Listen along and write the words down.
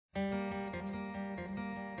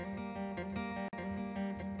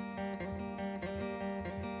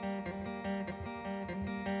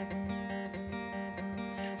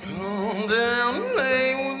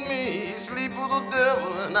with the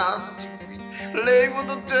devil and I'll set you free. Lay with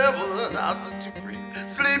the devil and I'll set you free.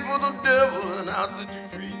 Sleep with the devil and I'll set you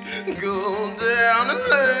free. Go down and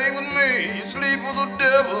lay with me. Sleep with the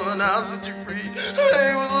devil and I'll set you free.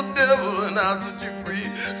 Lay with the devil and I'll set you free.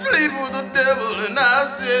 Sleep with the devil and I'll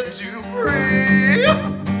set you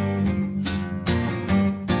free.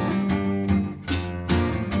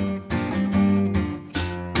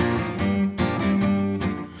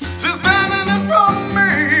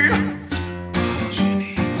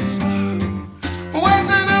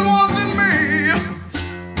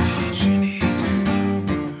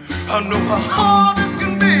 I know how hard